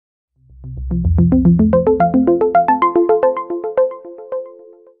In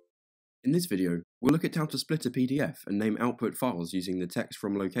this video, we'll look at how to split a PDF and name output files using the Text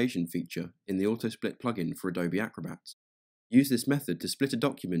from Location feature in the AutoSplit plugin for Adobe Acrobat. Use this method to split a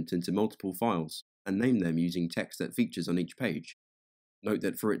document into multiple files and name them using text that features on each page. Note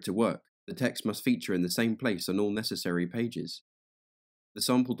that for it to work, the text must feature in the same place on all necessary pages. The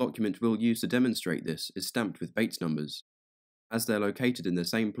sample document we'll use to demonstrate this is stamped with Bates numbers. As they're located in the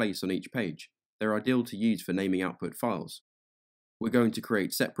same place on each page, they're ideal to use for naming output files. We're going to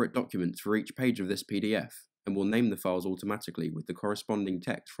create separate documents for each page of this PDF, and we'll name the files automatically with the corresponding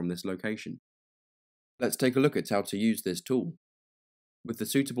text from this location. Let's take a look at how to use this tool. With the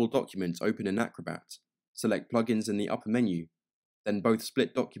suitable documents open in Acrobat, select Plugins in the upper menu, then both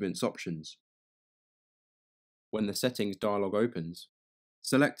Split Documents options. When the Settings dialog opens,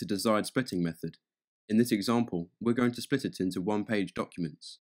 select a desired splitting method. In this example, we're going to split it into one-page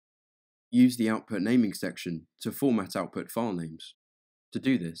documents. Use the Output Naming section to format output file names. To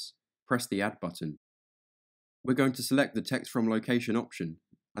do this, press the Add button. We're going to select the Text from Location option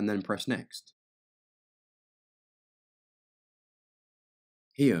and then press Next.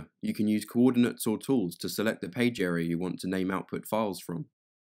 Here, you can use coordinates or tools to select the page area you want to name output files from.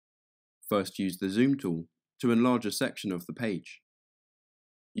 First, use the Zoom tool to enlarge a section of the page.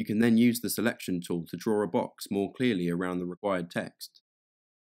 You can then use the Selection tool to draw a box more clearly around the required text.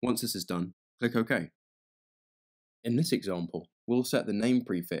 Once this is done, click OK. In this example, we'll set the name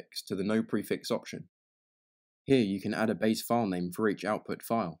prefix to the No Prefix option. Here you can add a base file name for each output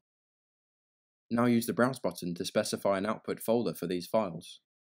file. Now use the Browse button to specify an output folder for these files.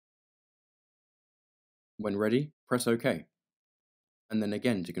 When ready, press OK, and then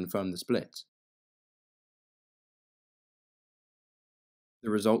again to confirm the split. The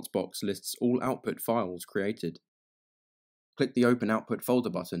results box lists all output files created. Click the Open Output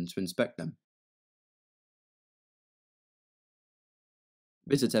Folder button to inspect them.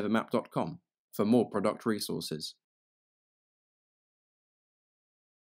 Visit evermap.com for more product resources.